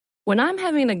When I'm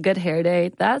having a good hair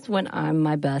day, that's when I'm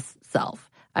my best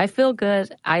self. I feel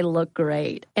good, I look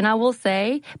great. And I will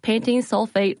say, Pantene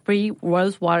sulfate-free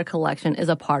Rose Water Collection is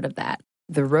a part of that.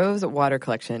 The Rose Water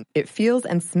Collection. It feels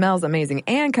and smells amazing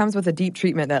and comes with a deep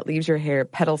treatment that leaves your hair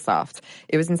petal soft.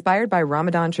 It was inspired by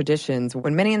Ramadan traditions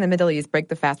when many in the Middle East break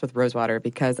the fast with rose water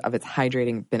because of its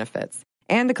hydrating benefits.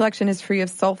 And the collection is free of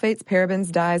sulfates,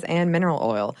 parabens, dyes, and mineral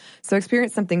oil. So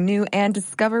experience something new and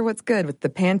discover what's good with the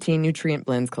Pantene Nutrient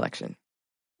Blends collection.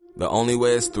 The Only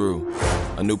Way is Through,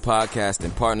 a new podcast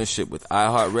in partnership with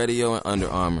iHeartRadio and Under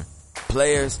Armour.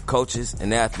 Players, coaches,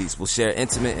 and athletes will share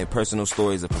intimate and personal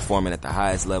stories of performing at the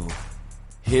highest level.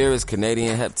 Here is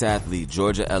Canadian heptathlete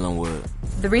Georgia Ellenwood.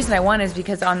 The reason I won is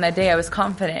because on that day I was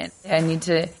confident. I need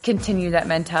to continue that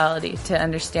mentality to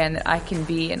understand that I can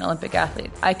be an Olympic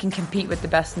athlete. I can compete with the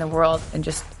best in the world and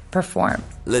just perform.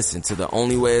 Listen to The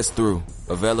Only Way is Through,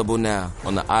 available now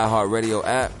on the iHeartRadio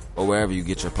app or wherever you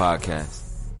get your podcasts.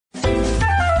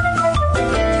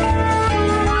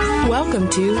 Welcome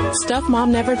to Stuff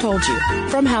Mom Never Told You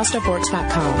from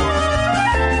HowStuffWorks.com.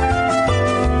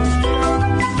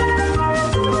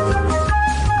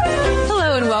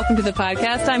 Hello and welcome to the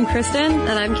podcast. I'm Kristen.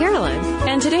 And I'm Caroline.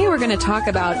 And today we're going to talk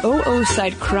about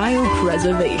oocyte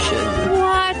cryopreservation.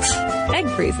 What? Egg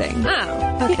freezing.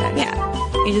 Oh, okay.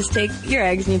 Yeah. You just take your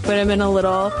eggs and you put them in a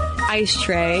little ice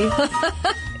tray.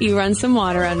 You run some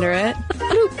water under it.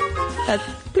 That's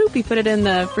bloop, you put it in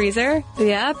the freezer.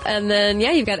 Yep, and then,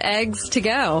 you've got eggs to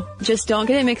go. Just don't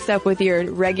get it mixed up with your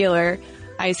regular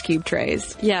ice cube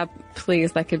trays. Yeah,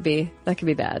 please, that could be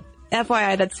bad.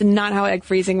 FYI, that's not how egg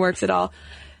freezing works at all.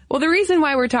 Well, the reason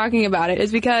why we're talking about it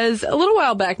is because a little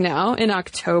while back now, in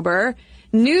October,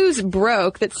 news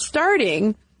broke that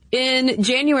starting in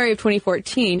January of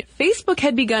 2014, Facebook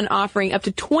had begun offering up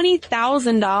to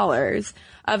 $20,000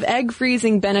 of egg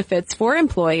freezing benefits for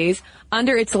employees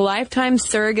under its lifetime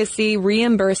surrogacy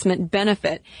reimbursement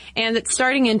benefit. And that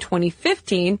starting in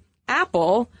 2015,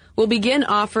 Apple will begin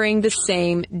offering the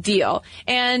same deal.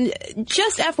 And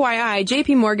just FYI,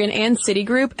 JP Morgan and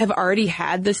Citigroup have already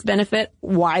had this benefit.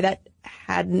 Why that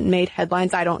hadn't made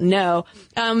headlines, I don't know.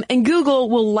 And Google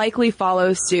will likely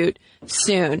follow suit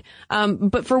soon.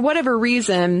 But for whatever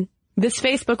reason, this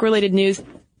Facebook-related news,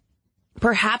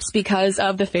 perhaps because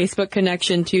of the Facebook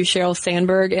connection to Sheryl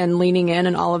Sandberg and leaning in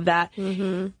and all of that,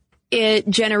 it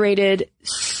generated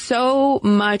so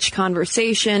much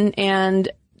conversation and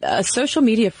a social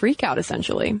media freakout,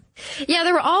 essentially. Yeah,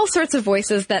 there were all sorts of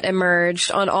voices that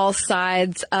emerged on all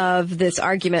sides of this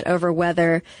argument over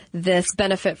whether this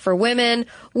benefit for women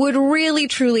would really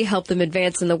truly help them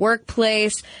advance in the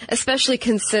workplace, especially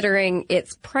considering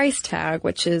its price tag,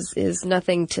 which is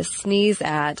nothing to sneeze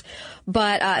at.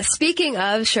 But speaking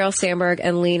of Sheryl Sandberg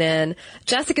and Lean In,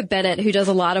 Jessica Bennett, who does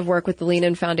a lot of work with the Lean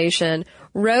In Foundation,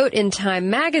 wrote in Time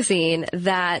magazine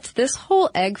that this whole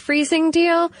egg freezing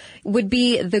deal would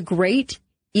be the great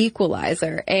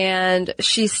equalizer. And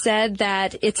she said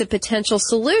that it's a potential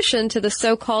solution to the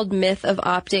so-called myth of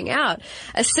opting out,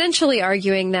 essentially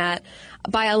arguing that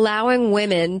by allowing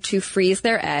women to freeze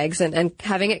their eggs and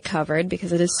having it covered,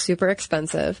 because it is super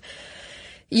expensive,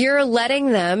 you're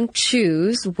letting them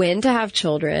choose when to have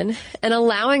children and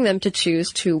allowing them to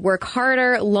choose to work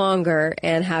harder, longer,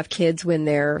 and have kids when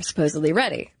they're supposedly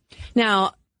ready.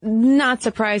 Now, not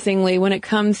surprisingly, when it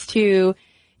comes to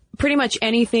pretty much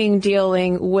anything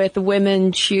dealing with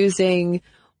women choosing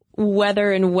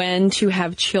whether and when to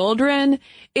have children,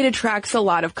 it attracts a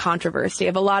lot of controversy. I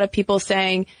have a lot of people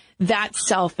saying, that's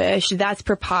selfish, that's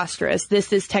preposterous,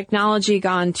 this is technology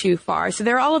gone too far. So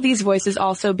there are all of these voices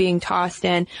also being tossed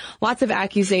in, lots of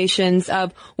accusations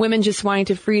of women just wanting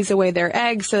to freeze away their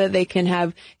eggs so that they can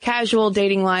have casual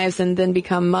dating lives and then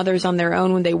become mothers on their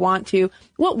own when they want to.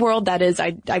 What world that is,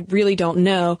 I really don't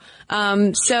know.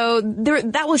 So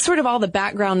that was sort of all the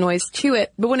background noise to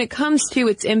it. But when it comes to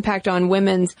its impact on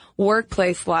women's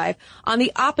workplace life, on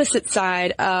the opposite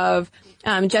side of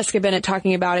Jessica Bennett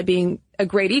talking about it being a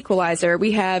great equalizer,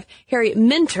 we have Harriet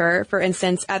Minter, for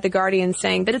instance, at The Guardian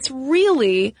saying that it's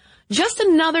really just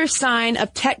another sign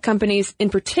of tech companies in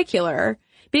particular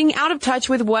being out of touch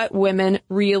with what women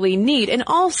really need. And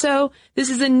also,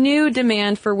 this is a new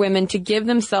demand for women to give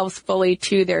themselves fully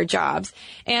to their jobs.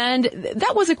 And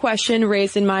that was a question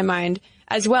raised in my mind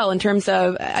as well, in terms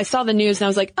of, I saw the news and I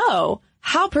was like, oh,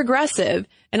 how progressive.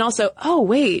 And also, oh,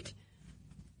 wait,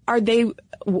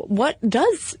 what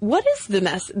is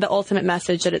the ultimate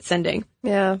message that it's sending?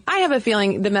 Yeah. I have a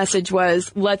feeling the message was,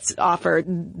 let's offer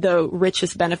the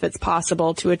richest benefits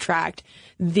possible to attract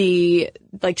the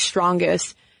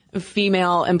strongest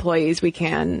female employees we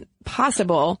can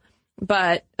possible.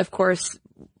 But of course,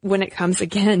 when it comes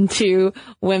again to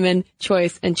women,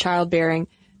 choice, and childbearing,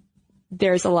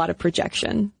 there's a lot of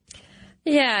projection.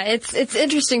 Yeah, it's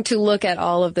interesting to look at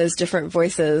all of those different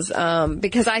voices,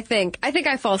 because I think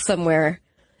I fall somewhere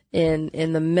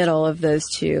in the middle of those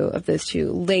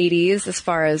two ladies as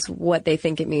far as what they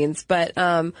think it means.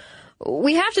 But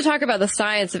we have to talk about the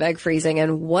science of egg freezing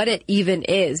and what it even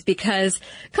is, because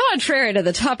contrary to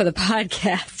the top of the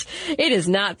podcast, it is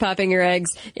not popping your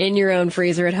eggs in your own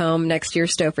freezer at home next to your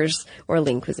Stouffer's or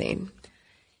Lean Cuisine.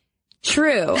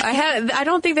 True. I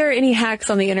don't think there are any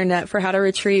hacks on the internet for how to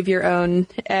retrieve your own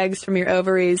eggs from your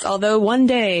ovaries, although one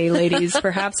day, ladies,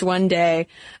 perhaps one day.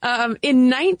 In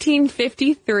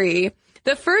 1953,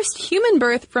 the first human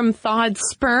birth from thawed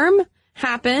sperm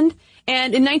happened,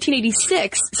 and in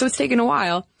 1986, so it's taken a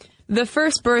while, the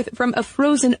first birth from a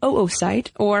frozen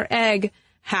oocyte or egg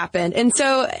happened. And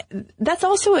so that's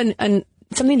also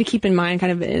something to keep in mind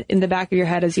kind of in the back of your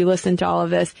head as you listen to all of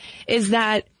this, is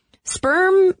that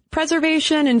sperm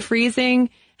preservation and freezing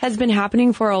has been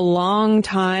happening for a long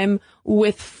time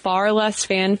with far less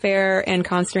fanfare and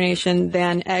consternation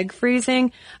than egg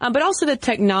freezing, but also the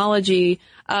technology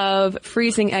of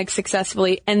freezing eggs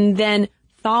successfully and then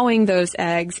thawing those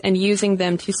eggs and using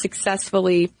them to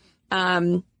successfully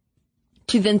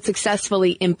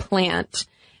implant,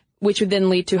 which would then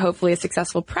lead to hopefully a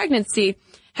successful pregnancy,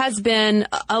 has been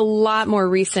a lot more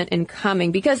recent in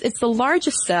coming, because it's the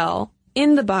largest cell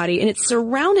in the body, and it's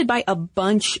surrounded by a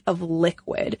bunch of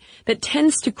liquid that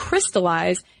tends to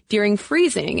crystallize during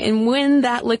freezing. And when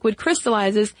that liquid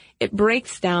crystallizes, it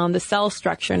breaks down the cell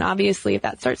structure. And obviously, if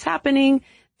that starts happening,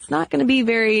 it's not going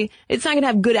to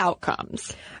have good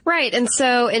outcomes. Right. And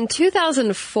so in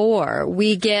 2004,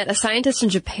 we get a scientist in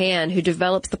Japan who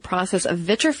develops the process of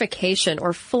vitrification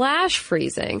or flash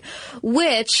freezing,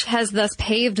 which has thus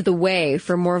paved the way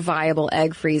for more viable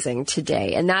egg freezing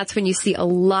today. And that's when you see a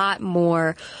lot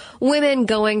more women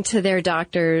going to their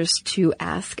doctors to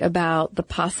ask about the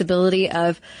possibility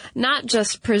of not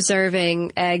just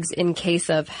preserving eggs in case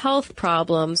of health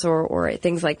problems or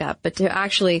things like that, but to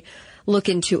actually look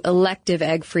into elective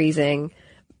egg freezing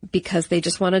because they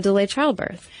just want to delay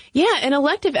childbirth. Yeah, and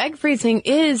elective egg freezing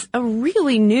is a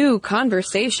really new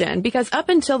conversation, because up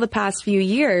until the past few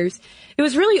years, it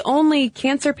was really only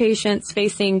cancer patients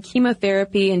facing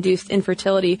chemotherapy-induced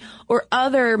infertility or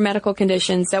other medical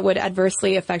conditions that would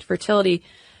adversely affect fertility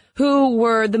who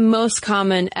were the most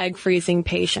common egg freezing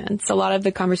patients. A lot of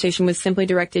the conversation was simply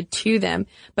directed to them.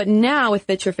 But now with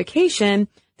vitrification,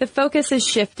 the focus has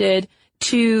shifted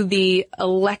to the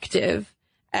elective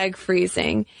egg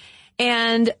freezing.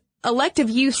 And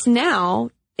elective use now,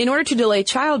 in order to delay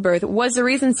childbirth, was the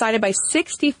reason cited by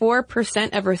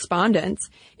 64% of respondents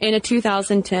in a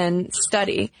 2010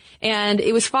 study. And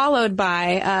it was followed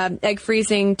by egg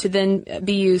freezing to then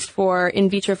be used for in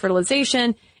vitro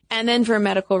fertilization, and then for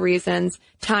medical reasons,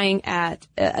 tying at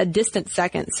a distant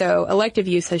second. So elective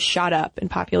use has shot up in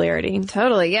popularity.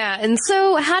 Totally, yeah. And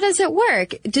so how does it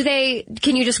work?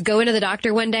 Can you just go into the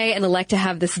doctor one day and elect to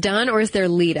have this done, or is there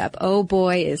lead up? Oh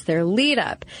boy, is there lead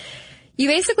up. You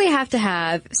basically have to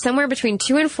have somewhere between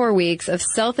 2 and 4 weeks of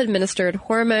self-administered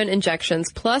hormone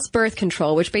injections plus birth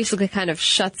control, which basically kind of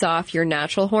shuts off your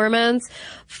natural hormones,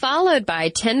 followed by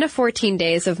 10 to 14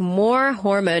 days of more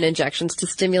hormone injections to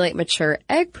stimulate mature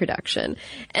egg production.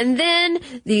 And then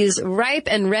these ripe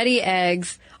and ready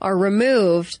eggs are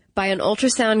removed by an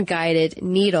ultrasound-guided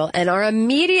needle and are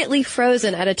immediately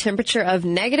frozen at a temperature of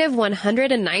negative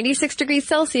 196 degrees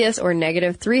Celsius or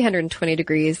negative 320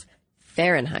 degrees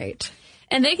Fahrenheit.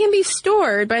 And they can be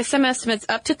stored, by some estimates,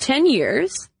 up to 10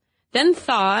 years, then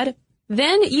thawed,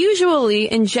 then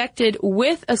usually injected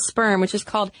with a sperm, which is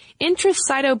called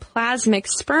intracytoplasmic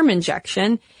sperm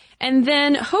injection. And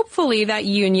then hopefully that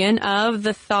union of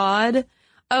the thawed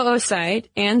oocyte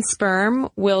and sperm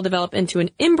will develop into an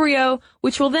embryo,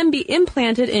 which will then be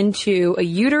implanted into a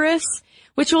uterus,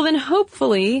 which will then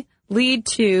hopefully lead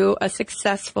to a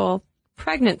successful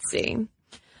pregnancy.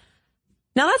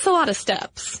 Now, that's a lot of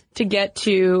steps to get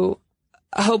to,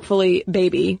 hopefully,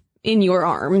 baby in your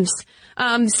arms.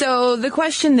 So the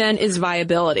question then is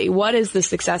viability. What is the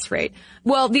success rate?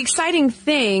 Well, the exciting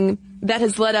thing that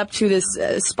has led up to this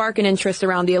spark in interest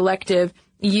around the elective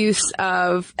use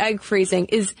of egg freezing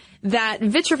is that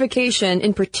vitrification,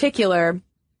 in particular,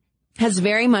 has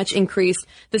very much increased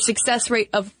the success rate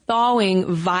of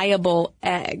thawing viable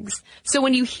eggs. So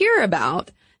when you hear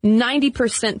about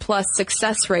 90% plus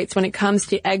success rates when it comes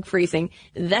to egg freezing,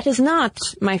 that is not,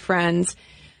 my friends,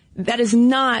 that is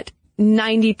not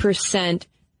 90%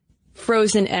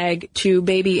 frozen egg to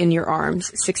baby in your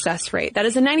arms success rate. That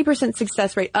is a 90%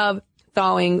 success rate of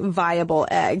thawing viable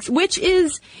eggs, which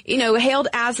is, hailed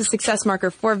as a success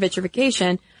marker for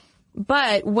vitrification.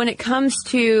 But when it comes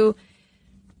to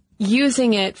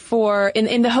using it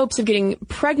in the hopes of getting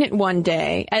pregnant one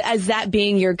day, as that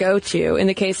being your go-to, in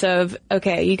the case of,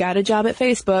 okay, you got a job at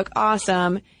Facebook,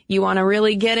 awesome. You want to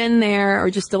really get in there or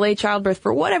just delay childbirth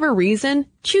for whatever reason,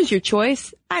 choose your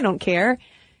choice. I don't care.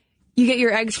 You get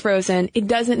your eggs frozen. It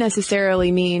doesn't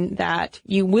necessarily mean that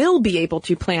you will be able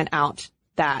to plan out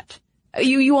that.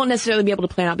 You won't necessarily be able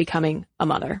to plan out becoming a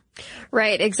mother.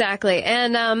 Right, exactly.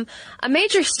 And a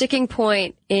major sticking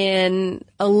point in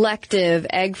elective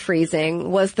egg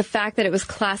freezing was the fact that it was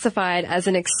classified as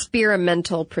an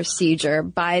experimental procedure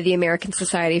by the American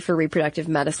Society for Reproductive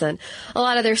Medicine. A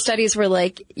lot of their studies were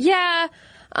like,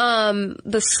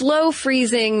 the slow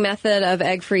freezing method of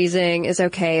egg freezing is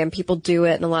okay, and people do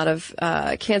it, and a lot of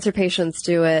cancer patients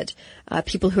do it.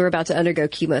 People who are about to undergo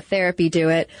chemotherapy do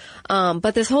it.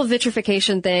 But this whole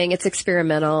vitrification thing, it's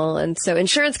experimental, and so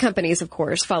insurance companies, of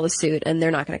course, follow suit, and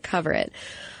they're not going to cover it.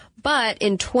 But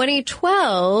in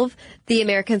 2012, the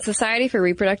American Society for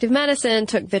Reproductive Medicine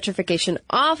took vitrification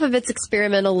off of its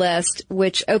experimental list,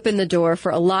 which opened the door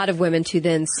for a lot of women to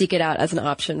then seek it out as an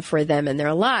option for them in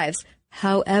their lives.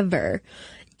 However,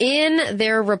 in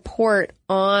their report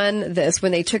on this,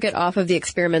 when they took it off of the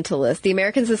experimental list, the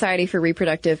American Society for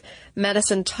Reproductive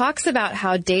Medicine talks about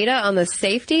how data on the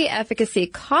safety, efficacy,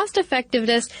 cost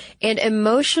effectiveness, and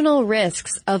emotional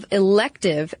risks of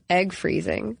elective egg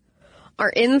freezing are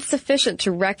insufficient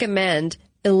to recommend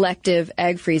elective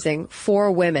egg freezing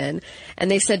for women. And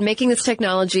they said making this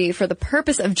technology for the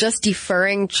purpose of just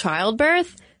deferring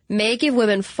childbirth may give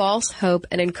women false hope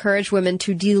and encourage women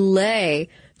to delay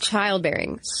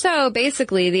childbearing. So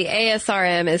basically, the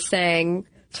ASRM is saying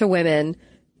to women,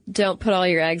 don't put all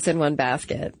your eggs in one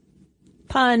basket.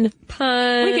 Pun.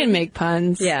 We can make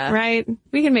puns. Yeah. Right?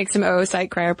 We can make some oocyte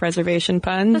cryopreservation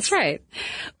puns. That's right.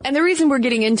 And the reason we're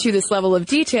getting into this level of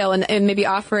detail and maybe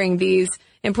offering these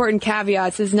important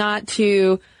caveats is not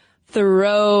to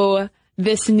throw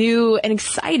this new and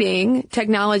exciting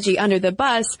technology under the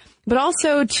bus, but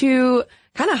also to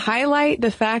kind of highlight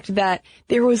the fact that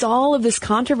there was all of this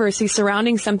controversy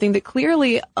surrounding something that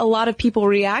clearly a lot of people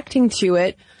reacting to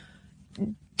it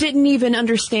didn't even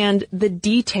understand the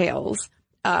details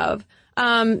of.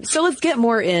 So let's get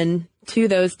more into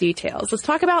those details. Let's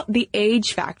talk about the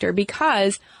age factor,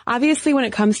 because obviously when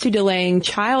it comes to delaying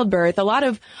childbirth, a lot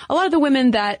of the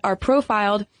women that are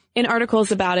profiled in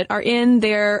articles about it are in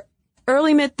their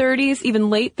early mid-30s, even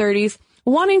late 30s,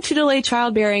 wanting to delay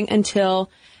childbearing until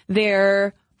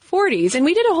their 40s. And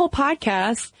we did a whole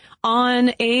podcast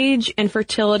on age and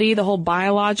fertility, the whole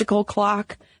biological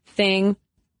clock thing.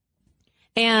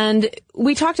 And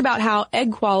we talked about how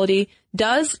egg quality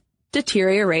does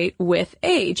deteriorate with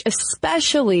age,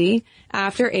 especially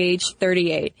after age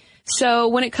 38. So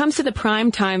when it comes to the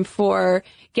prime time for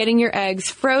getting your eggs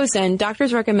frozen,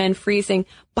 doctors recommend freezing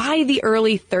by the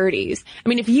early 30s. I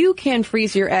mean, if you can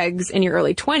freeze your eggs in your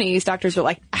early 20s, doctors are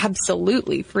like,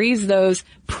 absolutely, freeze those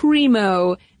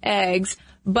primo eggs.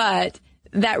 But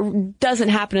that doesn't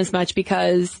happen as much,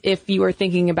 because if you are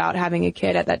thinking about having a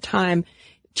kid at that time,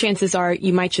 chances are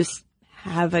you might just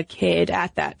have a kid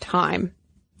at that time.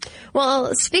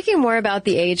 Well, speaking more about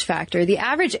the age factor, the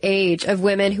average age of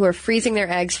women who are freezing their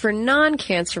eggs for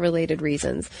non-cancer related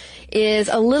reasons is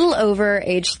a little over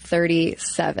age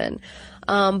 37.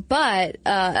 But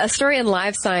a story in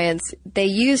Live Science, they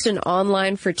used an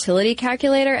online fertility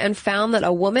calculator and found that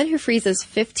a woman who freezes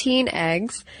 15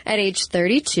 eggs at age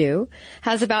 32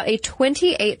 has about a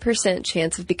 28%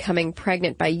 chance of becoming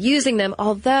pregnant by using them,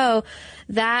 although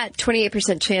that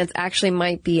 28% chance actually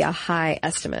might be a high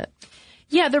estimate.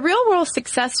 Yeah, the real-world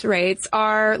success rates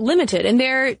are limited, and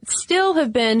there still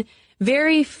have been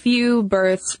very few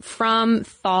births from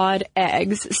thawed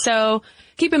eggs. So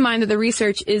keep in mind that the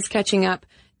research is catching up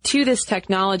to this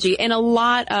technology, and a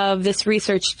lot of this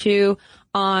research, too,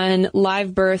 on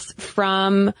live births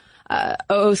from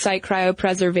oocyte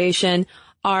cryopreservation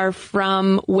are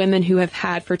from women who have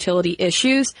had fertility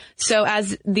issues. So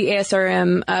as the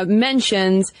ASRM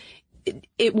mentions,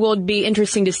 it will be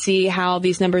interesting to see how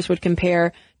these numbers would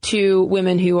compare to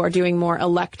women who are doing more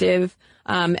elective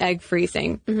egg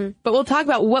freezing. Mm-hmm. But we'll talk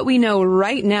about what we know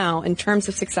right now in terms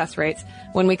of success rates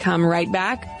when we come right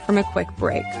back from a quick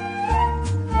break.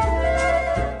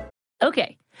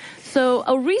 Okay, so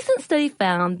a recent study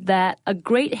found that a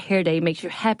great hair day makes you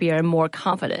happier and more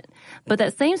confident. But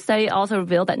that same study also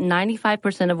revealed that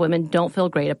 95% of women don't feel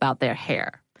great about their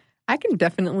hair. I can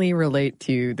definitely relate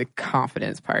to the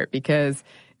confidence part, because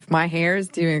if my hair is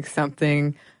doing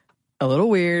something a little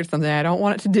weird, something I don't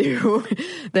want it to do,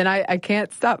 then I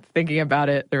can't stop thinking about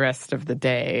it the rest of the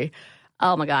day.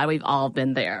 Oh my God, we've all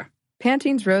been there.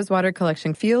 Pantene's Rosewater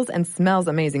collection feels and smells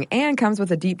amazing and comes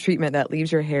with a deep treatment that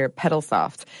leaves your hair petal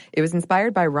soft. It was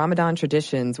inspired by Ramadan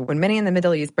traditions when many in the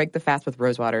Middle East break the fast with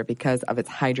rosewater because of its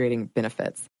hydrating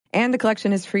benefits. And the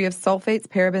collection is free of sulfates,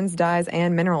 parabens, dyes,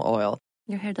 and mineral oil.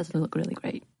 Your hair does look really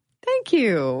great. Thank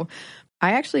you.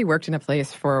 I actually worked in a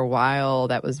place for a while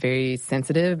that was very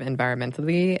sensitive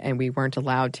environmentally, and we weren't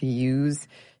allowed to use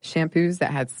shampoos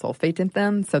that had sulfate in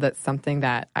them, so that's something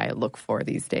that I look for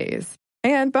these days.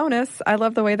 And bonus, I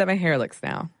love the way that my hair looks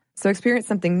now. So experience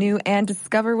something new and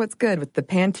discover what's good with the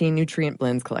Pantene Nutrient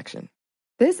Blends collection.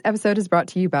 This episode is brought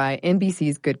to you by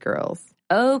NBC's Good Girls.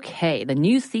 Okay, the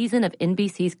new season of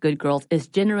NBC's Good Girls is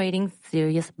generating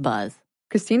serious buzz.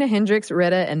 Christina Hendricks,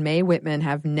 Retta, and Mae Whitman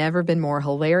have never been more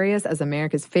hilarious as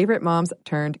America's favorite moms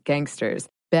turned gangsters,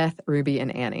 Beth, Ruby,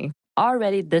 and Annie.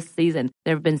 Already this season,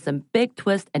 there have been some big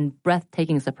twists and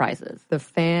breathtaking surprises. The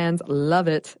fans love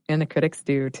it, and the critics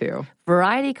do, too.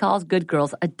 Variety calls Good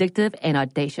Girls addictive and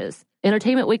audacious.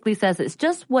 Entertainment Weekly says it's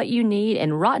just what you need,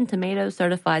 and Rotten Tomatoes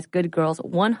certifies Good Girls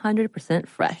 100%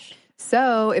 fresh.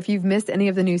 So, if you've missed any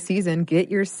of the new season,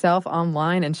 get yourself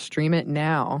online and stream it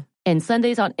now. And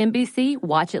Sundays on NBC,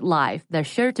 watch it live. There's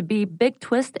sure to be big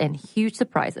twists and huge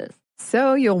surprises.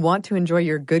 So you'll want to enjoy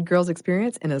your Good Girls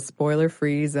experience in a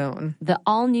spoiler-free zone. The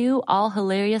all-new,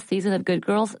 all-hilarious season of Good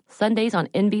Girls, Sundays on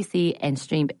NBC and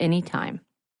streamed anytime.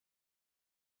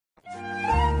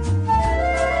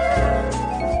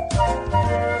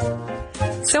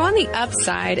 So on the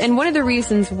upside, and one of the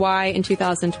reasons why in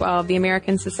 2012 the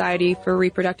American Society for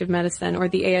Reproductive Medicine, or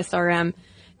the ASRM,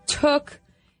 took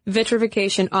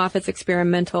vitrification off its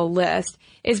experimental list,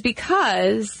 is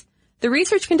because the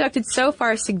research conducted so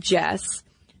far suggests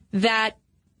that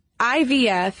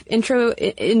IVF,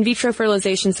 in vitro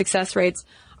fertilization success rates,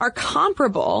 are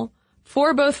comparable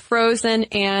for both frozen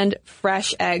and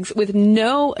fresh eggs with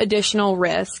no additional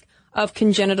risk of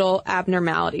congenital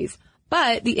abnormalities.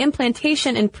 But the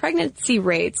implantation and pregnancy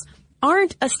rates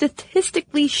aren't a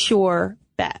statistically sure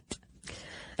bet.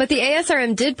 But the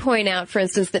ASRM did point out, for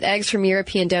instance, that eggs from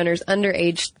European donors under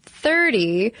age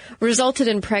 30 resulted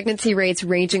in pregnancy rates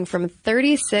ranging from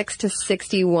 36 to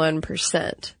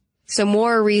 61%. So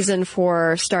more reason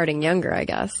for starting younger, I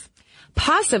guess.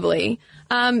 Possibly,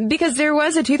 because there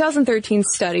was a 2013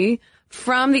 study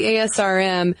from the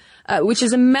ASRM, which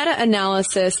is a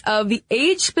meta-analysis of the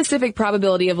age-specific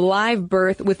probability of live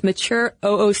birth with mature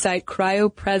oocyte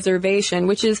cryopreservation,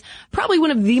 which is probably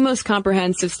one of the most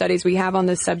comprehensive studies we have on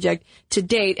this subject to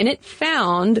date. And it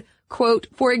found, quote,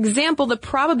 for example, the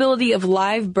probability of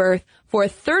live birth for a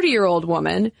 30-year-old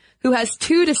woman who has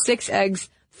 2 to 6 eggs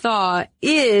thaw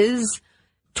is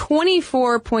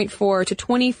 24.4 to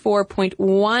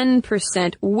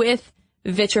 24.1% with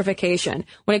vitrification.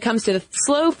 When it comes to the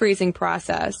slow freezing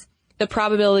process, the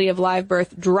probability of live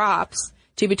birth drops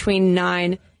to between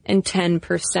 9 and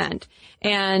 10%.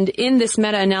 And in this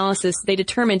meta-analysis, they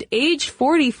determined age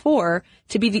 44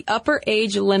 to be the upper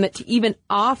age limit to even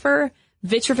offer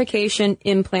vitrification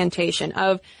implantation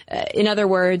of, in other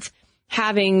words,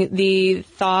 having the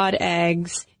thawed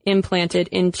eggs implanted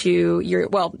into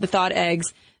the thawed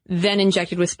eggs, then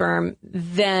injected with sperm,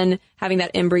 then having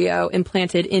that embryo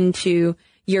implanted into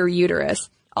your uterus.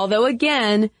 Although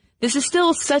again, this is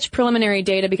still such preliminary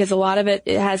data because a lot of it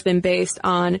has been based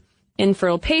on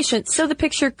infertile patients. So the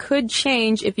picture could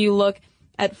change if you look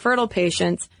at fertile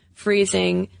patients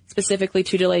freezing specifically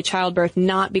to delay childbirth,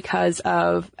 not because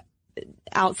of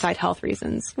outside health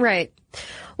reasons. Right.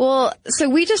 Well, so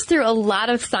we just threw a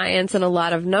lot of science and a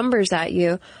lot of numbers at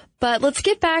you, but let's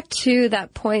get back to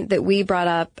that point that we brought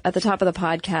up at the top of the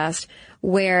podcast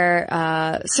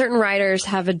where certain writers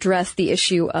have addressed the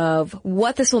issue of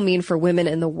what this will mean for women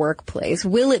in the workplace.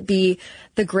 Will it be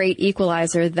the great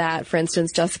equalizer that, for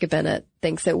instance, Jessica Bennett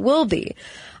thinks it will be?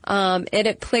 And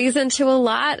it plays into a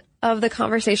lot of the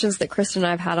conversations that Kristen and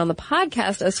I have had on the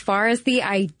podcast as far as the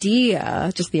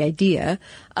idea, just the idea,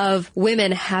 of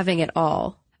women having it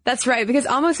all. That's right, because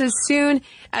almost as soon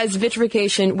as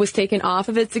vitrification was taken off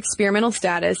of its experimental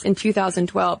status in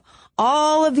 2012,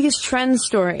 all of these trend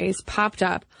stories popped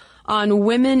up on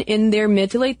women in their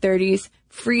mid to late 30s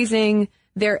freezing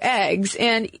their eggs.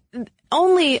 And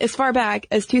only as far back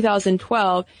as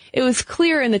 2012, it was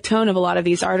clear in the tone of a lot of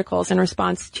these articles in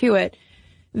response to it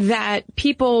that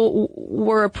people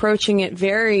were approaching it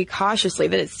very cautiously,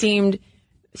 that it seemed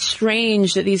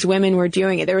strange that these women were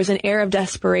doing it. There was an air of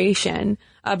desperation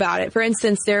about it. For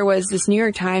instance, there was this New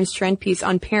York Times trend piece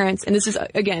on parents, and this is,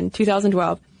 again,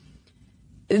 2012,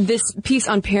 this piece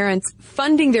on parents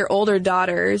funding their older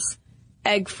daughters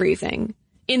egg freezing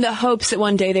in the hopes that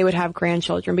one day they would have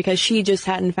grandchildren because she just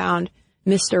hadn't found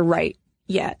Mr. Right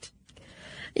yet.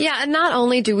 Yeah, and not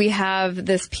only do we have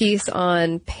this piece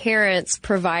on parents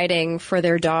providing for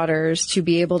their daughters to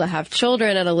be able to have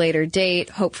children at a later date,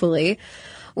 hopefully,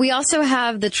 we also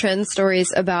have the trend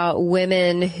stories about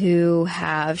women who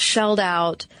have shelled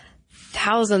out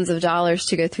thousands of dollars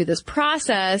to go through this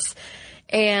process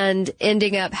and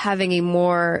ending up having a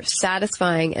more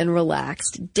satisfying and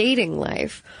relaxed dating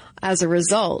life as a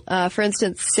result. For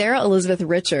instance, Sarah Elizabeth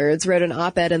Richards wrote an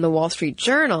op-ed in the Wall Street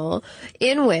Journal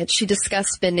in which she discussed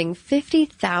spending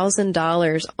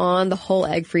 $50,000 on the whole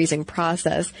egg freezing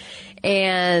process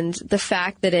and the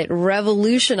fact that it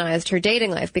revolutionized her dating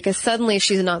life because suddenly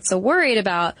she's not so worried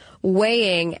about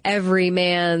weighing every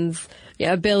man's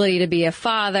ability to be a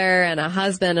father and a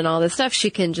husband and all this stuff.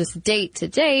 She can just date to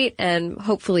date and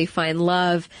hopefully find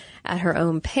love at her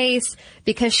own pace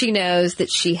because she knows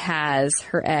that she has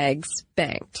her eggs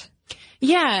banked.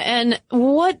 Yeah, and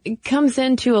what comes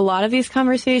into a lot of these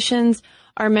conversations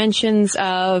are mentions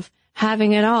of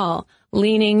having it all,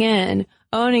 leaning in,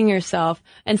 owning yourself,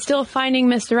 and still finding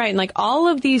Mr. Right. And like all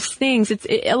of these things,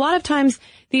 a lot of times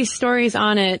these stories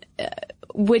on it,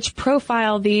 which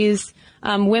profile these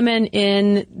women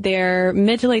in their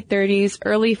mid to late 30s,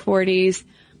 early 40s,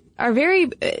 are very,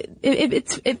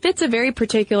 it fits a very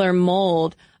particular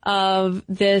mold of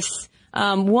this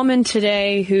woman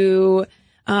today who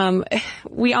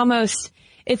we almost,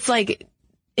 it's like,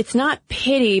 it's not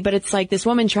pity, but it's like this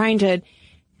woman trying to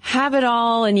have it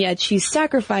all, and yet she's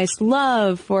sacrificed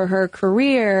love for her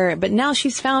career, but now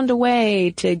she's found a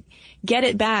way to get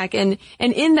it back. And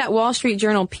in that Wall Street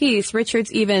Journal piece,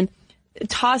 Richards even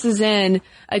tosses in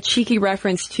a cheeky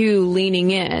reference to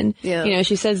leaning in. Yeah. You know,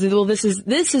 she says, well, this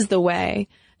is the way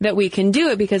that we can do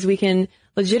it because we can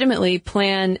legitimately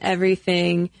plan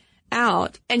everything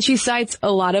out. And she cites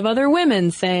a lot of other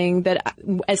women saying that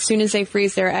as soon as they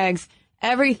freeze their eggs,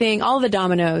 everything, all the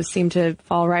dominoes seem to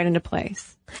fall right into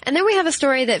place. And then we have a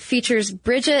story that features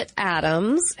Bridget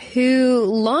Adams, who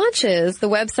launches the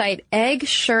website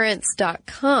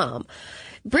Eggsurance.com.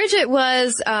 Bridget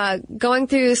was going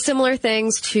through similar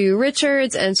things to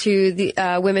Richards and to the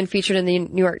women featured in the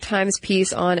New York Times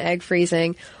piece on egg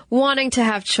freezing, wanting to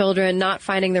have children, not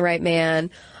finding the right man.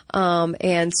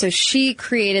 And so she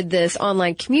created this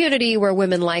online community where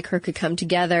women like her could come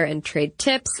together and trade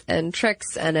tips and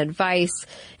tricks and advice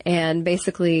and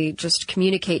basically just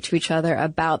communicate to each other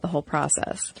about the whole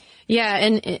process. Yeah,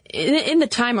 and in the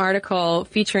Time article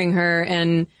featuring her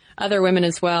and other women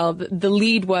as well, the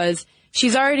lead was,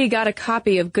 she's already got a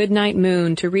copy of Goodnight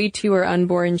Moon to read to her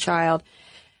unborn child.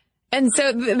 And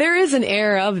so there is an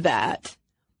air of that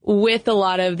with a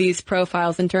lot of these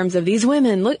profiles in terms of these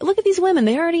women. Look at these women.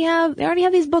 They already have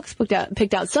these books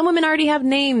picked out. Some women already have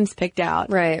names picked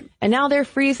out. Right. And now they're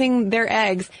freezing their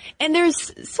eggs. And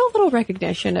there's so little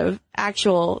recognition of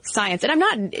actual science. And I'm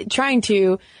not trying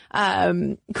to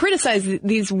criticize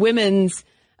these women's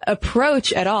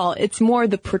approach at all. It's more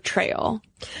the portrayal.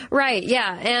 Right,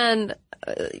 yeah. And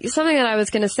something that I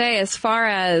was going to say as far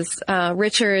as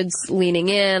Richards leaning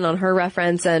in on her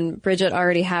reference and Bridget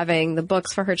already having the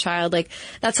books for her child, like,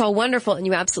 that's all wonderful and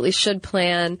you absolutely should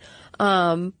plan.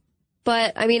 But,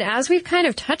 I mean, as we've kind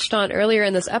of touched on earlier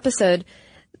in this episode,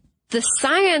 the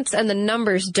science and the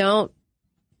numbers don't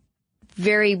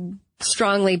very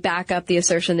strongly back up the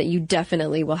assertion that you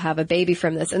definitely will have a baby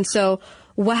from this. And so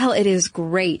while it is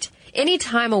great,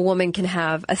 anytime a woman can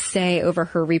have a say over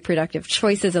her reproductive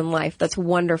choices in life, that's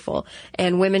wonderful.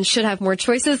 And women should have more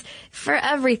choices for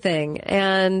everything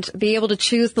and be able to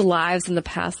choose the lives and the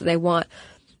paths that they want.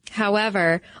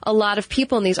 However, a lot of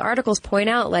people in these articles point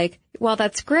out, like, while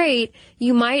that's great,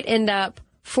 you might end up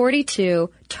 42,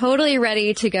 totally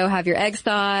ready to go have your eggs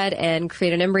thawed and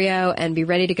create an embryo and be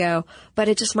ready to go, but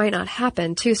it just might not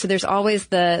happen too. So there's always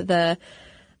the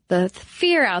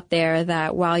fear out there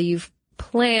that while you've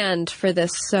planned for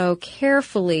this so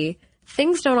carefully,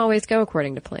 things don't always go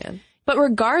according to plan. But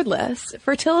regardless,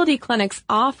 fertility clinics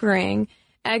offering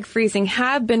egg freezing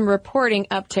have been reporting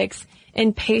upticks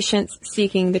in patients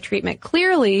seeking the treatment.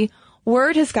 Clearly,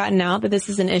 word has gotten out that this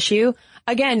is an issue,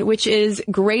 again, which is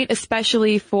great,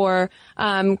 especially for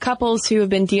couples who have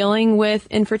been dealing with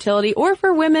infertility or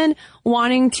for women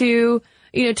wanting to,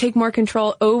 take more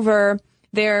control over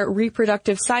their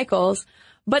reproductive cycles.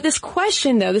 But this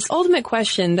question, though, this ultimate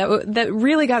question that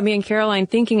really got me and Caroline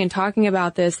thinking and talking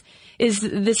about this is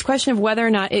this question of whether or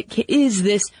not it is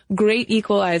this great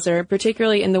equalizer,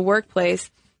 particularly in the workplace.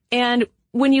 And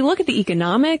when you look at the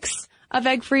economics of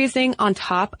egg freezing on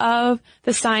top of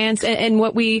the science and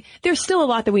there's still a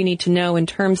lot that we need to know in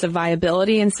terms of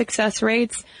viability and success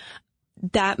rates.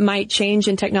 that might change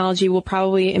and technology will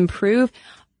probably improve.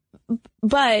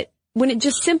 But when it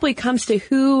just simply comes to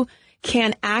who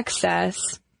can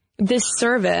access this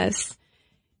service,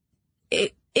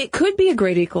 it could be a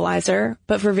great equalizer,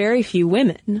 but for very few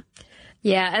women.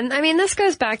 Yeah, and I mean, this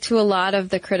goes back to a lot of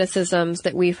the criticisms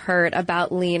that we've heard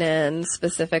about Lean In,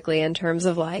 specifically in terms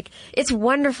of like, it's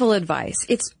wonderful advice.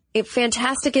 It's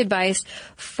fantastic advice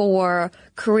for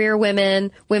career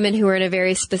women, women who are in a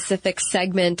very specific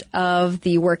segment of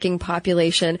the working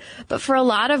population. But for a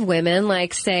lot of women,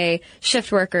 like say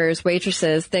shift workers,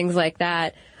 waitresses, things like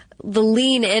that, the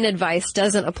Lean In advice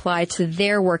doesn't apply to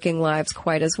their working lives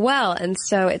quite as well. And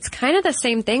so it's kind of the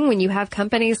same thing when you have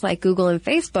companies like Google and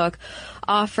Facebook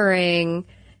offering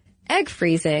egg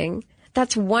freezing.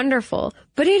 That's wonderful,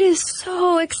 but it is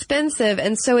so expensive.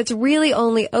 And so it's really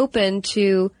only open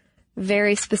to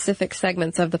very specific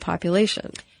segments of the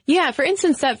population. Yeah. For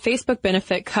instance, that Facebook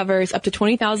benefit covers up to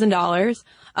 $20,000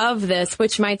 of this,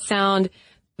 which might sound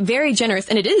very generous,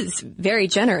 and it is very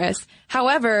generous.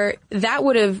 However, that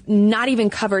would have not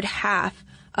even covered half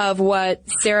of what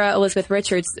Sarah Elizabeth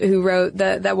Richards, who wrote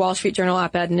that Wall Street Journal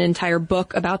op-ed, an entire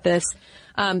book about this,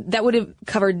 that would have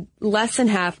covered less than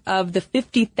half of the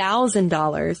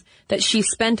 $50,000 that she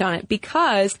spent on it,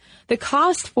 because the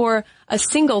cost for a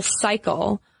single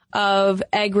cycle of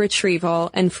egg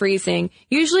retrieval and freezing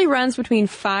usually runs between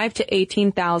 $5,000 to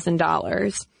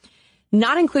 $18,000.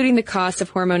 Not including the cost of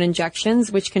hormone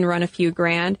injections, which can run a few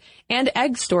grand, and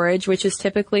egg storage, which is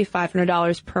typically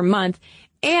 $500 per month,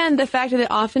 and the fact that it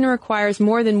often requires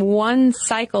more than one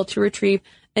cycle to retrieve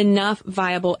enough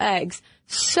viable eggs.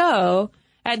 So,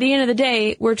 at the end of the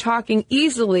day, we're talking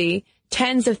easily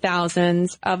tens of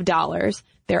thousands of dollars.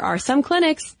 There are some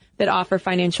clinics that offer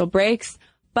financial breaks,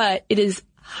 but it is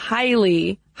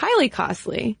highly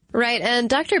costly. Right. And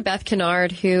Dr. Beth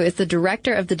Kennard, who is the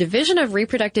director of the Division of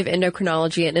Reproductive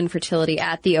Endocrinology and Infertility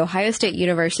at the Ohio State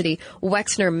University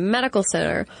Wexner Medical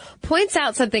Center, points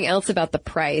out something else about the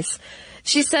price.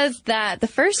 She says that the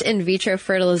first in vitro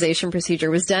fertilization procedure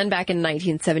was done back in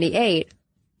 1978,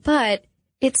 but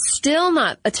it's still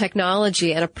not a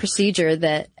technology and a procedure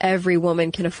that every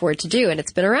woman can afford to do, and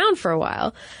it's been around for a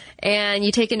while. And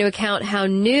you take into account how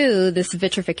new this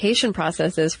vitrification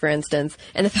process is, for instance,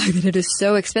 and the fact that it is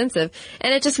so expensive.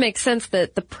 And it just makes sense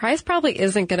that the price probably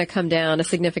isn't going to come down a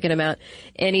significant amount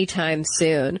anytime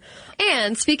soon.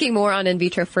 And speaking more on in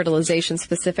vitro fertilization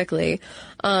specifically,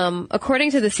 according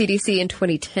to the CDC in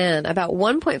 2010, about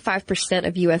 1.5%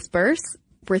 of U.S. births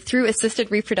were through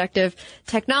assisted reproductive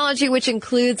technology, which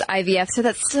includes IVF. So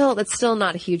that's still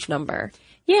not a huge number.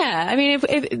 Yeah, I mean,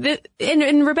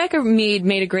 and Rebecca Mead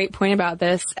made a great point about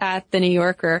this at the New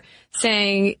Yorker,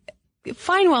 saying,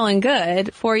 fine, well and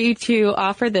good for you to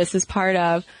offer this as part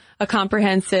of a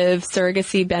comprehensive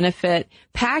surrogacy benefit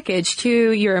package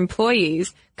to your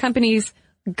employees. Companies,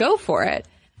 go for it.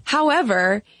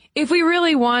 However, if we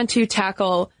really want to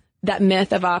tackle that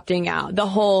myth of opting out, the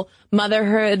whole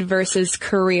motherhood versus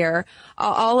career,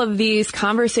 all of these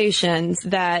conversations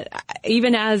that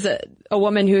even as a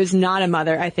woman who is not a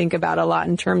mother, I think about a lot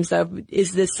in terms of,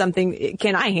 is this something,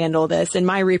 can I handle this in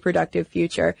my reproductive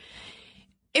future?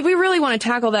 If we really want to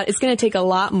tackle that, it's going to take a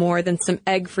lot more than some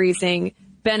egg freezing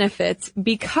benefits,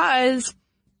 because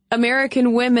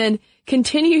American women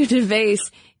continue to face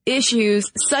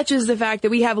issues such as the fact that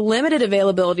we have limited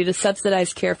availability to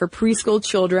subsidized care for preschool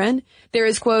children. There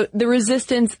is, quote, the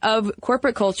resistance of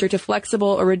corporate culture to flexible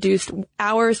or reduced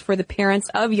hours for the parents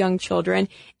of young children,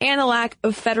 and a lack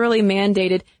of federally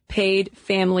mandated paid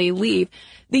family leave.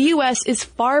 The U.S. is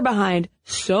far behind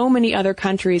so many other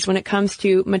countries when it comes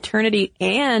to maternity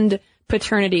and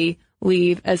paternity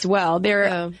leave as well.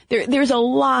 There's a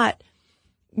lot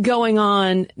going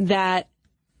on that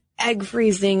egg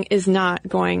freezing is not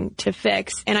going to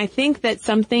fix. And I think that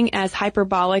something as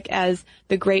hyperbolic as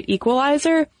the Great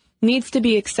Equalizer needs to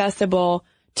be accessible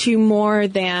to more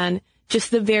than just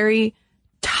the very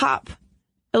top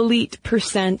elite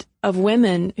 % of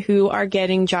women who are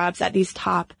getting jobs at these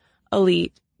top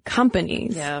elite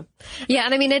companies. Yeah. Yeah.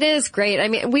 And I mean, it is great. I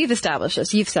mean, we've established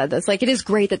this. You've said this. Like, it is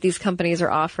great that these companies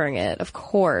are offering it, of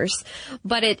course.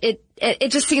 But it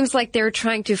just seems like they're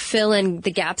trying to fill in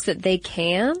the gaps that they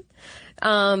can.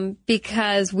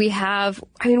 Because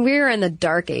we're in the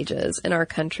dark ages in our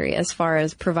country as far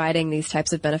as providing these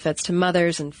types of benefits to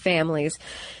mothers and families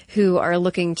who are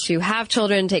looking to have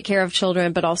children, take care of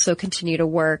children, but also continue to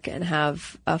work and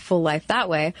have a full life that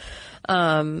way.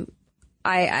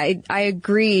 I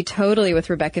agree totally with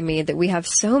Rebecca Mead that we have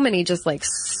so many just like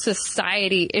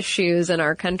society issues in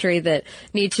our country that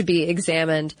need to be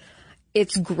examined.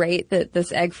 It's great that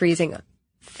this egg freezing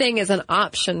thing as an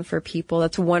option for people.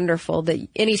 That's wonderful that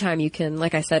anytime you can,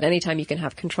 like I said, anytime you can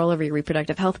have control over your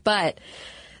reproductive health. But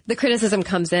the criticism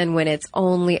comes in when it's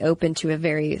only open to a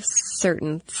very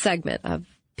certain segment of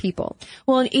people.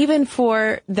 Well, and even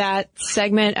for that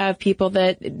segment of people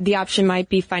that the option might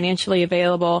be financially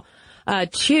available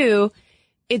to,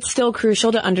 it's still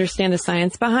crucial to understand the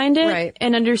science behind it, right,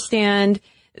 and understand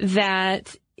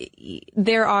that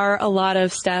there are a lot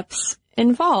of steps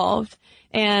involved,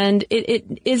 and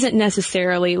it isn't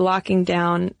necessarily locking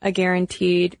down a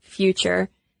guaranteed future.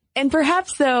 And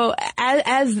perhaps, though,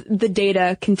 as the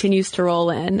data continues to roll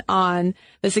in on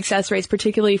the success rates,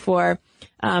 particularly for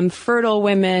fertile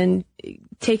women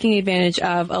taking advantage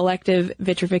of elective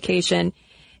vitrification,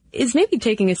 is maybe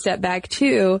taking a step back,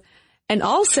 too, and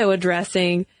also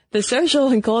addressing the social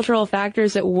and cultural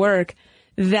factors at work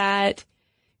that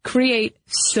create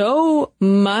so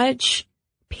much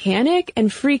panic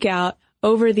and freak out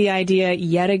over the idea,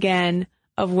 yet again,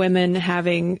 of women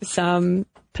having some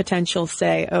potential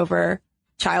say over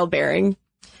childbearing.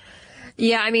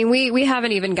 Yeah, I mean, we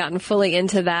haven't even gotten fully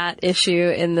into that issue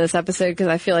in this episode because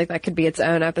I feel like that could be its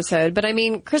own episode. But I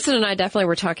mean, Kristen and I definitely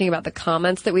were talking about the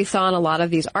comments that we saw in a lot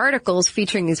of these articles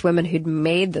featuring these women who'd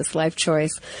made this life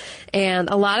choice. And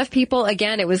a lot of people,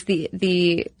 again, it was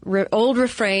the old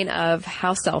refrain of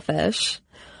how selfish.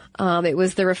 It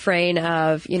was the refrain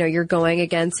of, you know, you're going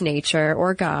against nature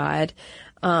or God.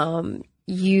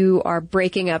 You are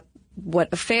breaking up what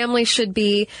a family should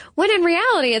be, when in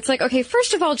reality, it's like, okay,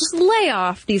 first of all, just lay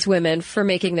off these women for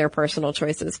making their personal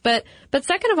choices. But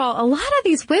second of all, a lot of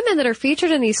these women that are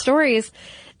featured in these stories,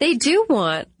 they do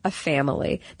want a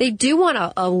family. They do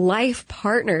want a life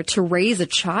partner to raise a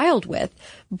child with.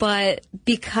 But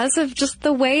because of just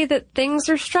the way that things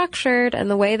are structured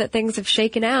and the way that things have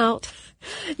shaken out,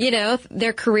 you know,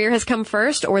 their career has come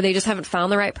first, or they just haven't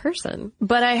found the right person.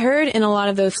 But I heard in a lot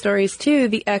of those stories, too,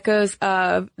 the echoes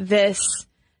of this,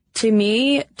 to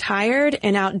me, tired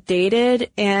and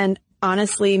outdated and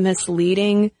honestly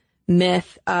misleading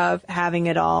myth of having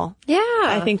it all. Yeah.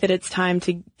 I think that it's time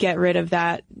to get rid of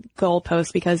that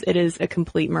goalpost because it is a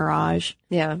complete mirage.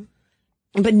 Yeah.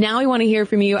 But now we want to hear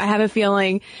from you. I have a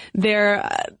feeling there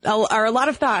are a lot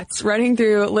of thoughts running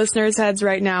through listeners' heads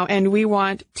right now, and we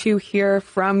want to hear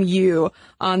from you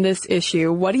on this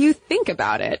issue. What do you think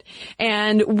about it?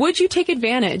 And would you take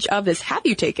advantage of this? Have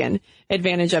you taken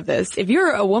advantage of this? If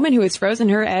you're a woman who has frozen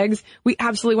her eggs, we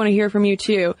absolutely want to hear from you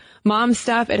too.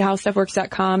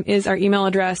 momstuff@howstuffworks.com is our email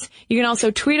address. You can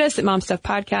also tweet us at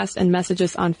momstuffpodcast and message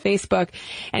us on Facebook.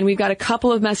 And we've got a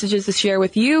couple of messages to share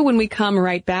with you when we come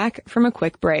right back from a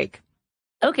quick break.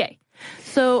 Okay.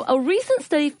 So a recent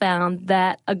study found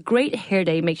that a great hair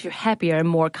day makes you happier and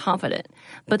more confident.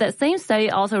 But that same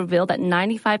study also revealed that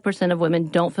 95% of women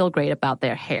don't feel great about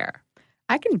their hair.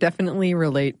 I can definitely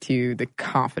relate to the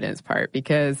confidence part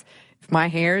because if my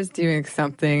hair is doing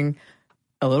something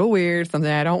a little weird, something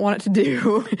I don't want it to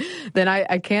do, then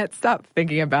I can't stop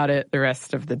thinking about it the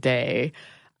rest of the day.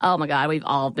 Oh my God, we've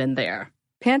all been there.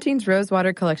 Pantene's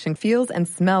Rosewater collection feels and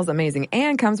smells amazing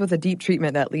and comes with a deep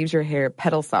treatment that leaves your hair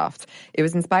petal soft. It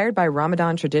was inspired by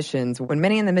Ramadan traditions when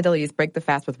many in the Middle East break the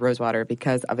fast with rosewater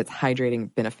because of its hydrating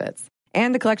benefits.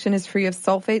 And the collection is free of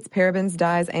sulfates, parabens,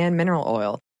 dyes, and mineral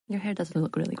oil. Your hair does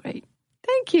look really great.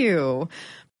 Thank you.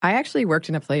 I actually worked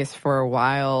in a place for a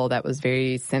while that was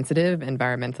very sensitive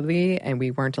environmentally, and we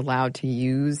weren't allowed to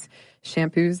use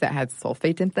shampoos that had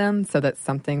sulfate in them, so that's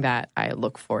something that I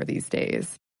look for these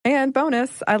days. And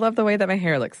bonus, I love the way that my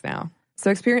hair looks now.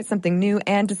 So experience something new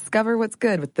and discover what's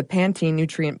good with the Pantene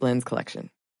Nutrient Blends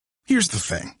collection. Here's the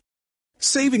thing.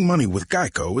 Saving money with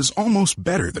Geico is almost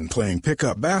better than playing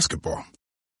pickup basketball.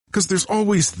 Because there's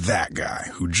always that guy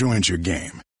who joins your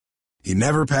game. He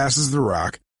never passes the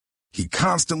rock, he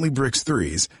constantly bricks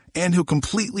threes, and he'll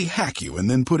completely hack you and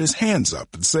then put his hands up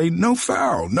and say, "No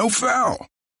foul, no foul."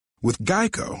 With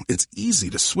Geico, it's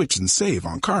easy to switch and save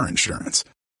on car insurance.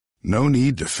 No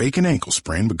need to fake an ankle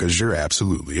sprain because you're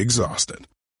absolutely exhausted.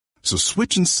 So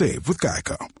switch and save with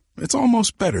Geico. It's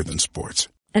almost better than sports.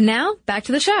 And now, back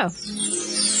to the show.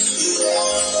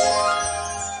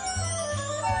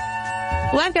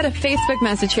 Well, I've got a Facebook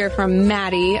message here from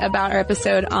Maddie about our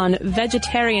episode on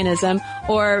vegetarianism,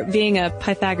 or being a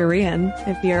Pythagorean,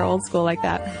 if you're old school like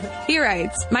that. He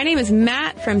writes, "My name is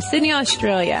Matt from Sydney,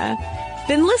 Australia.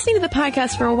 Been listening to the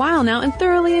podcast for a while now and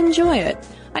thoroughly enjoy it.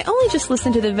 I only just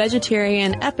listened to the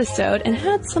vegetarian episode and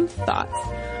had some thoughts.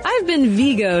 I've been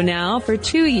Vigo now for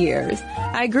 2 years.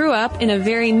 I grew up in a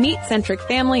very meat-centric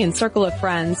family and circle of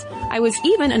friends. I was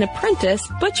even an apprentice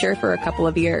butcher for a couple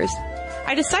of years.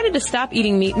 I decided to stop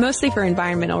eating meat mostly for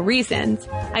environmental reasons.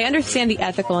 I understand the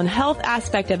ethical and health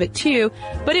aspect of it too,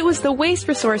 but it was the waste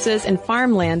resources and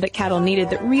farmland that cattle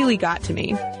needed that really got to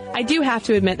me. I do have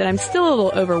to admit that I'm still a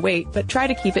little overweight, but try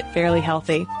to keep it fairly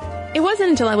healthy. It wasn't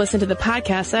until I listened to the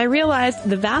podcast that I realized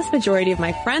the vast majority of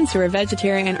my friends who are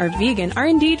vegetarian or vegan are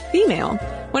indeed female.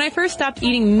 When I first stopped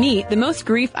eating meat, the most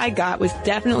grief I got was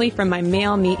definitely from my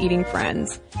male meat-eating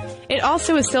friends. It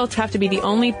also is still tough to be the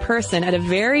only person at a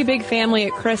very big family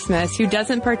at Christmas who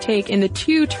doesn't partake in the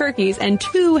 2 turkeys and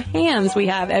 2 hams we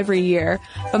have every year,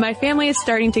 but my family is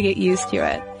starting to get used to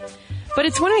it. But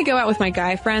it's when I go out with my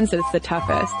guy friends that it's the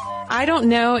toughest. I don't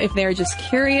know if they're just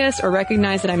curious or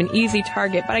recognize that I'm an easy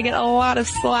target, but I get a lot of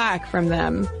slack from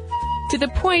them. To the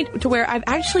point to where I've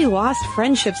actually lost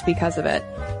friendships because of it.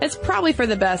 It's probably for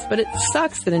the best, but it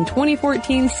sucks that in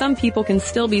 2014 some people can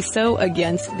still be so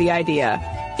against the idea.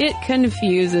 It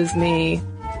confuses me.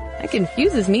 It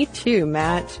confuses me too,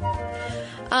 Matt.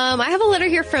 I have a letter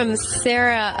here from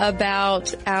Sarah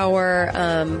about our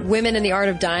Women in the Art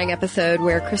of Dying episode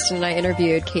where Kristen and I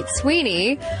interviewed Kate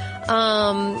Sweeney.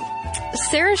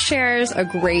 Sarah shares a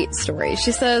great story.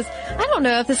 She says, I don't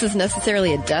know if this is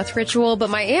necessarily a death ritual, but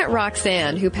my Aunt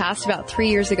Roxanne, who passed about 3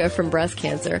 years ago from breast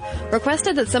cancer,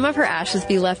 requested that some of her ashes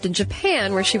be left in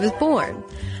Japan where she was born.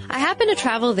 I happened to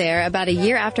travel there about a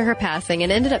year after her passing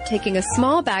and ended up taking a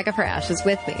small bag of her ashes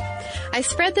with me. I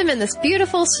spread them in this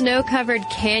beautiful snow-covered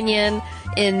canyon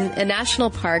in a national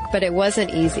park, but it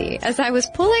wasn't easy. As I was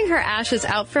pulling her ashes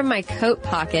out from my coat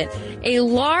pocket, a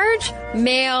large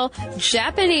male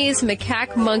Japanese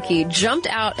macaque monkey jumped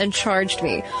out and charged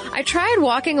me. I tried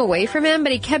walking away from him,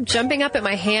 but he kept jumping up at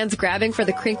my hands, grabbing for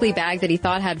the crinkly bag that he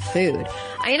thought had food.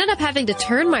 I ended up having to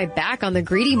turn my back on the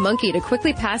greedy monkey to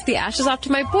quickly pass the ashes off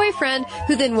to my boyfriend,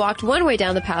 who then walked one way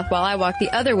down the path while I walked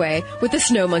the other way, with the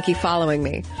snow monkey following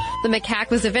me. The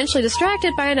macaque was eventually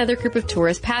distracted by another group of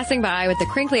tourists passing by with the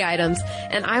crinkly items,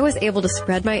 and I was able to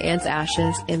spread my aunt's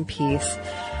ashes in peace.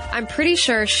 I'm pretty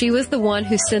sure she was the one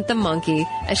who sent the monkey,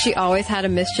 as she always had a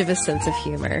mischievous sense of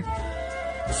humor.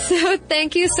 So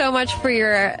thank you so much for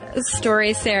your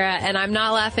story, Sarah, and I'm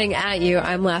not laughing at you,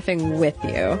 I'm laughing with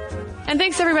you. And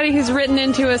thanks to everybody who's written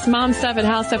into us.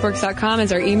 momstuff@howstuffworks.com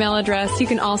is our email address. You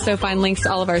can also find links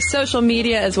to all of our social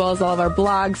media as well as all of our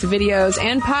blogs, videos,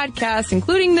 and podcasts,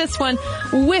 including this one,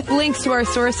 with links to our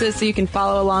sources so you can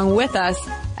follow along with us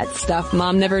at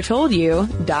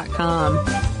stuffmomnevertoldyou.com.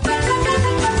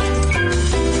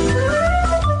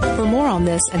 For more on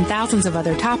this and thousands of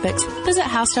other topics, visit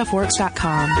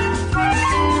howstuffworks.com.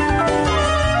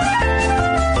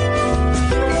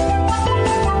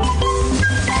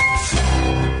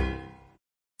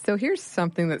 So here's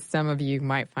something that some of you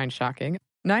might find shocking.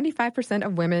 95%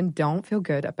 of women don't feel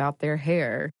good about their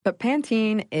hair, but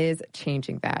Pantene is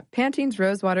changing that. Pantene's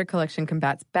Rosewater collection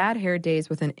combats bad hair days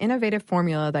with an innovative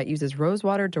formula that uses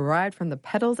rosewater derived from the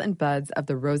petals and buds of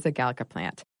the Rosa gallica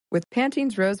plant. With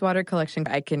Pantene's Rosewater collection,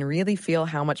 I can really feel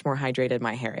how much more hydrated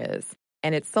my hair is.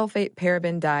 And it's sulfate,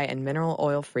 paraben, dye, and mineral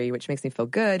oil free, which makes me feel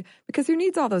good because who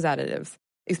needs all those additives?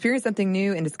 Experience something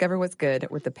new and discover what's good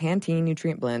with the Pantene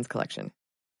Nutrient Blends collection.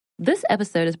 This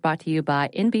episode is brought to you by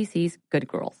NBC's Good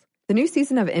Girls. The new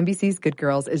season of NBC's Good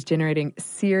Girls is generating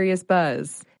serious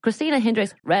buzz. Christina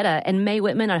Hendricks, Retta, and Mae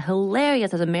Whitman are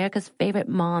hilarious as America's favorite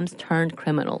moms turned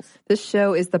criminals. This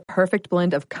show is the perfect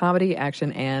blend of comedy,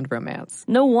 action, and romance.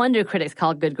 No wonder critics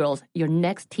call Good Girls your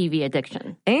next TV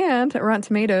addiction. And Rotten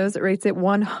Tomatoes rates it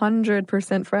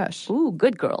 100% fresh. Ooh,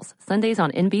 Good Girls, Sundays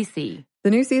on NBC. The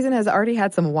new season has already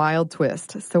had some wild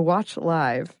twists, so watch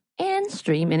live. And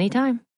stream anytime.